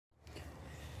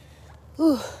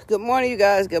Whew. Good morning, you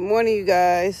guys. Good morning, you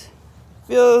guys.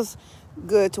 Feels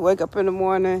good to wake up in the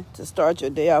morning to start your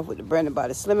day off with the Brandabody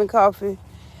Slimming Coffee.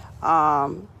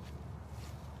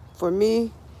 For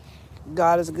me,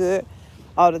 God is good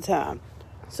all the time.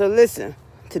 So listen,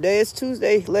 today is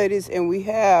Tuesday, ladies, and we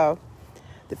have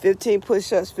the 15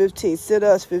 push-ups, 15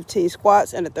 sit-ups, 15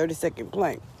 squats, and a 30-second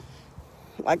plank.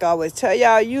 Like I always tell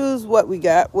y'all, use what we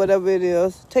got, whatever it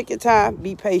is. Take your time,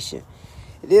 be patient.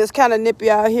 It is kind of nippy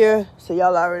out here, so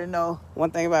y'all already know one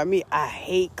thing about me. I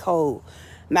hate cold.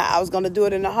 Now, I was going to do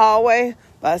it in the hallway,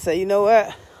 but I said, you know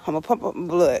what? I'm going to pump up my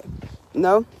blood.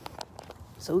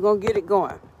 So we're going to get it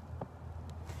going.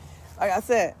 Like I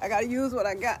said, I got to use what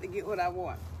I got to get what I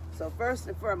want. So first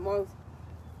and foremost,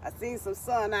 I seen some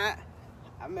sun out.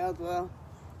 I may as well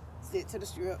sit to the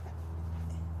strip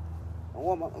and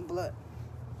warm up my blood.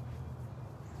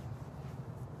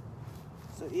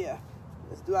 So yeah,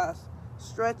 let's do our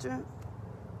stretching.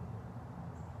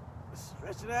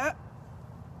 Stretch it out.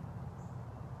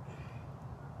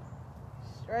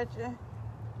 Stretching.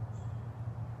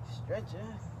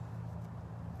 Stretching.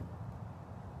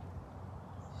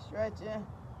 Stretching.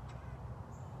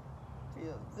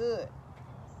 Feels good.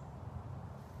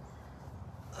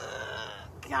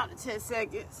 Count to 10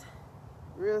 seconds.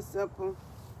 Real simple.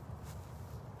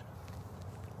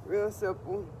 Real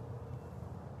simple.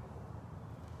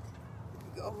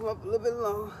 Go up a little bit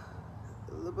long,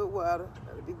 a little bit wider.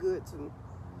 That'll be good too.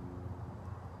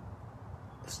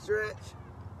 Stretch.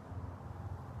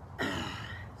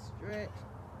 Stretch.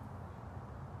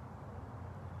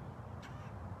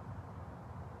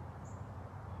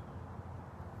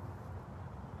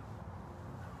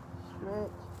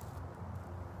 Stretch.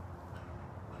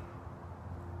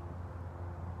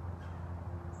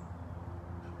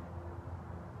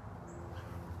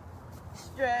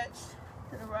 Stretch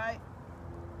to the right.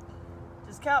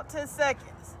 Just count 10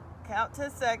 seconds. Count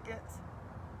 10 seconds.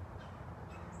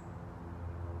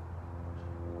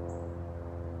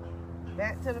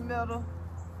 Back to the middle.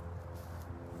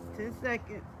 10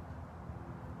 seconds.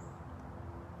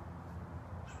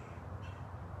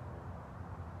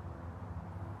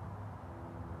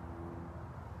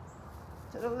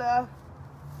 To the left.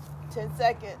 10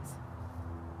 seconds.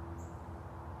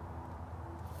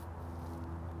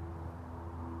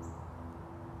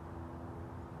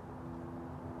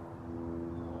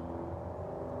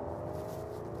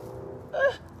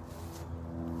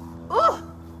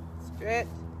 Stretch,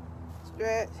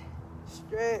 stretch,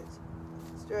 stretch,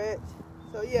 stretch.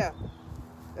 So yeah,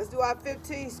 let's do our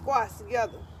 15 squats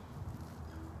together.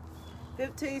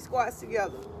 15 squats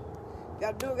together.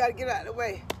 Gotta do it, gotta get out of the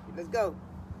way. Let's go.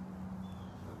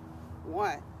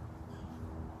 1,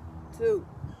 2,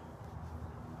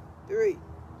 3,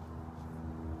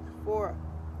 4,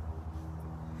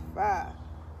 5,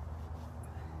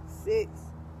 6,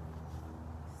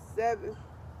 7,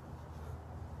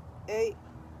 8,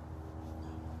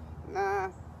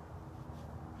 9,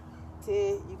 10.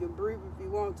 You can breathe if you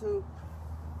want to.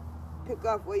 Pick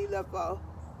up where you left off.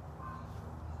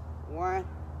 1,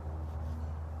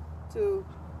 2,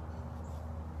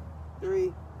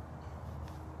 3,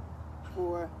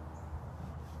 4,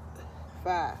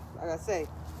 5. Like I say,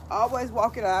 always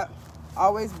walk it out.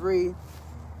 Always breathe.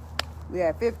 We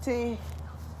had 15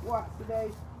 squats today.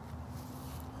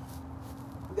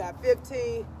 We got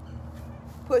 15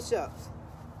 push-ups.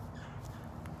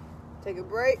 Take a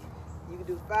break. You can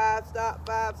do 5 stop,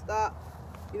 5 stop.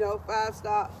 5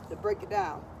 stop to break it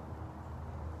down.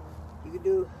 You can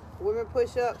do women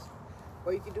push-ups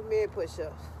or you can do men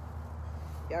push-ups.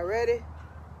 Y'all ready?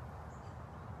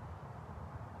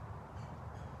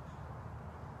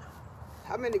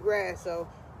 I'm in the grass, so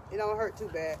it don't hurt too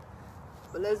bad.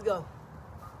 But let's go.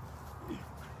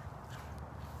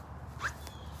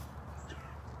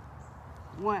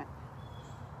 1,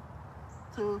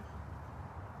 2,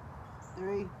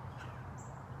 3,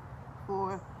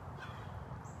 4,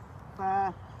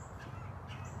 5,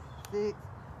 6,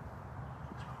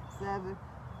 7,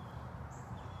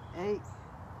 8,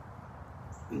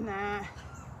 9,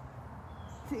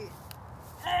 10.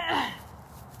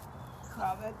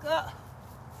 Crawl back up.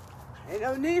 Ain't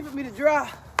no need for me to drop.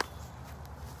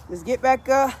 Just get back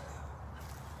up.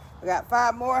 I got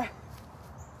 5 more.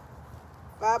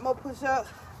 5 more push-ups.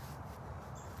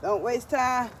 Don't waste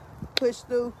time. Push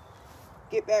through.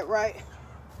 Get back right.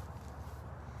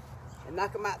 And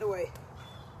knock them out the way.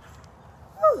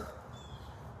 Whew.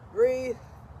 Breathe,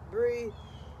 breathe,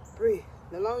 breathe.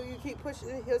 The longer you keep pushing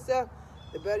yourself,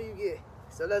 the better you get.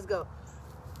 So let's go.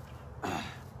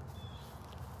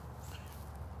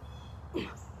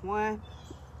 1,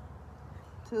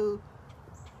 2,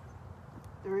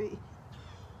 3,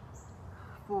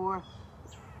 4,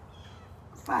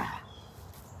 5.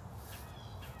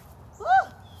 Woo!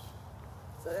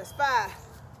 So that's 5.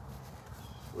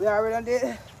 We already done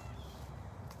did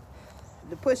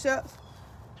the push-ups.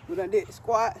 We done did the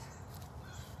squats.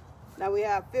 Now we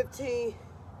have 15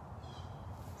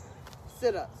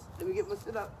 sit-ups. Let me get my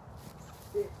sit-up.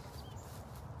 Yeah.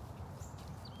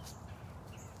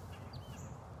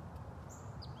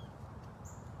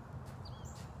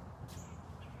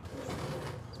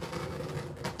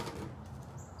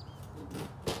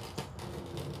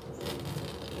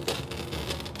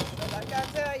 So like I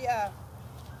tell y'all,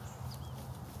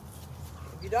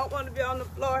 if you don't want to be on the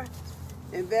floor,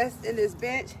 invest in this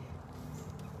bench.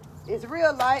 It's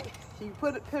real light. You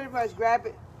pretty much grab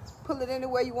it, pull it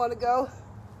anywhere you want to go.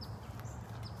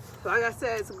 So like I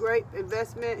said, it's a great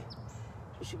investment.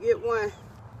 You should get one,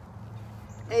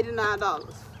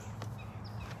 $89.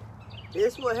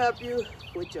 This will help you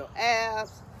with your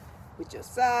abs, with your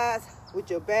sides,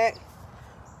 with your back.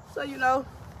 So you know,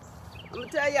 I'm gonna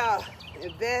tell y'all,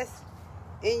 invest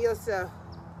in yourself.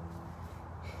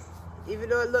 Even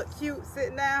though it looks cute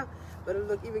sitting down, but it'll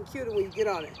look even cuter when you get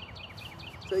on it.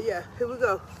 So yeah, here we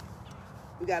go.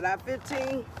 We got our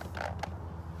 15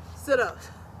 sit-ups,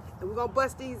 and we're gonna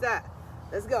bust these out.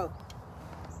 Let's go.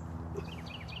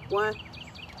 1,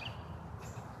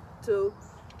 2,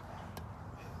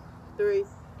 3,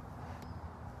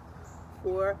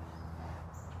 4,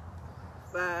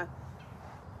 5,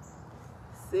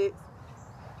 6,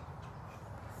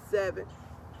 7,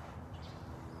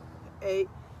 8,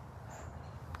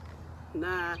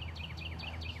 9,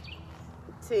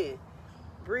 10.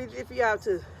 Breathe if you have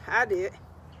to. I did.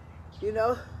 You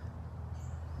know,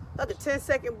 like a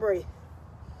 10-second break.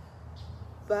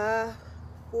 5,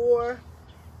 4,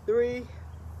 3,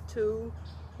 2,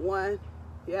 1.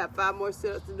 You have 5 more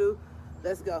sit-ups to do.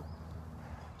 Let's go.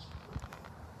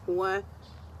 1,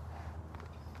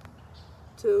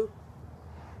 2,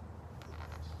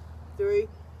 3,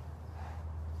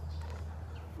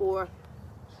 4,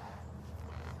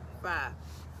 5.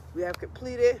 We have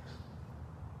completed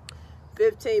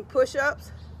 15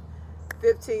 push-ups,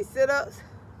 15 sit-ups,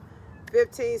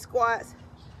 15 squats.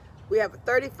 We have a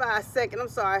 35-second, a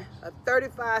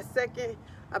 35-second,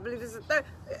 I believe it's a 30,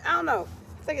 I don't know.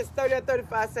 I think it's 30 or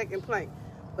 35-second plank,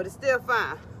 but it's still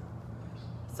fine.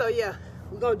 So yeah,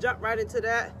 we're gonna jump right into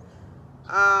that.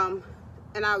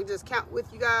 And I'll just count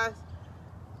with you guys.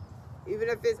 Even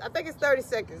if I think it's 30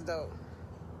 seconds though.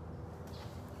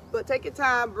 But take your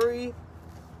time, breathe.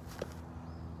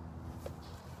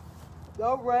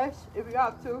 Don't rush if you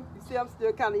have to. You see I'm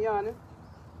still kind of yawning.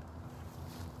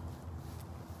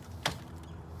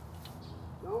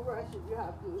 Don't rush if you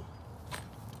have to.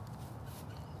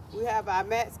 We have our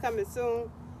mats coming soon,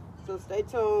 so stay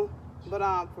tuned. But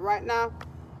for right now,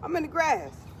 I'm in the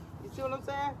grass. You see what I'm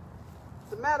saying?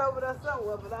 It's a mat over there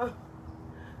somewhere, but I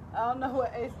don't know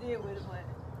what Ace did with it,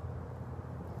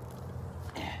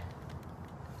 but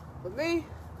for me,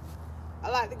 I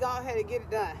like to go ahead and get it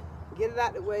done. Get it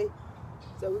out the way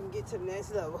so we can get to the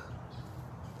next level.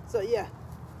 So yeah,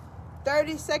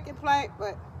 30-second plank,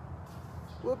 but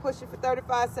we'll push it for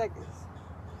 35 seconds.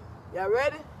 Y'all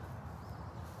ready?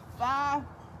 5,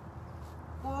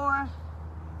 4,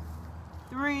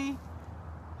 3,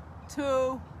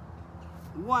 2,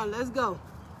 1. Let's go.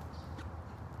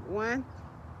 1,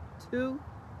 2,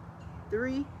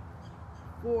 3,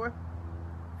 4,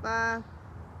 5,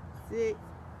 6,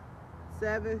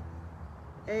 7,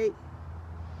 8,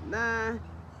 9,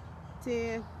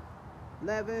 10,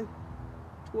 11,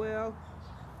 12,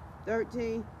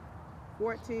 13,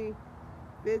 14,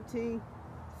 15,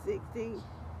 16,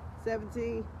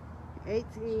 17,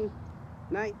 18,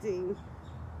 19,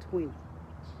 20,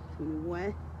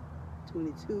 21,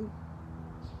 22,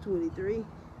 23,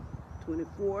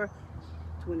 24,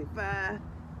 25,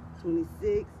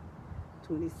 26,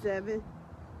 27,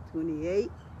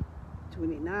 28,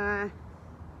 29,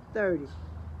 30,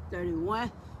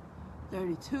 31,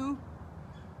 32,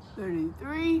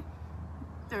 33,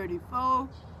 34,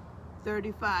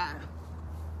 35.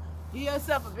 Give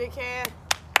yourself a big hand.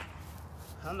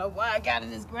 I don't know why I got in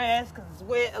this grass because it's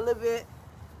wet a little bit.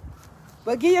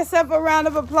 But give yourself a round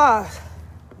of applause.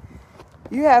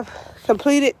 You have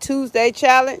completed Tuesday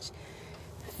challenge.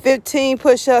 15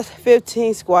 push-ups,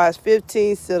 15 squats,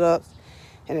 15 sit-ups,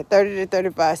 and a 30 to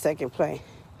 35 second plank.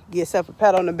 Give yourself a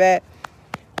pat on the back.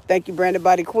 Thank you,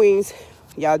 Brandabody Queens.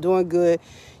 Y'all doing good.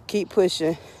 Keep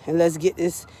pushing, and let's get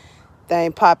this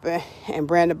thing popping and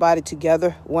Brandabody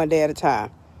together one day at a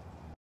time.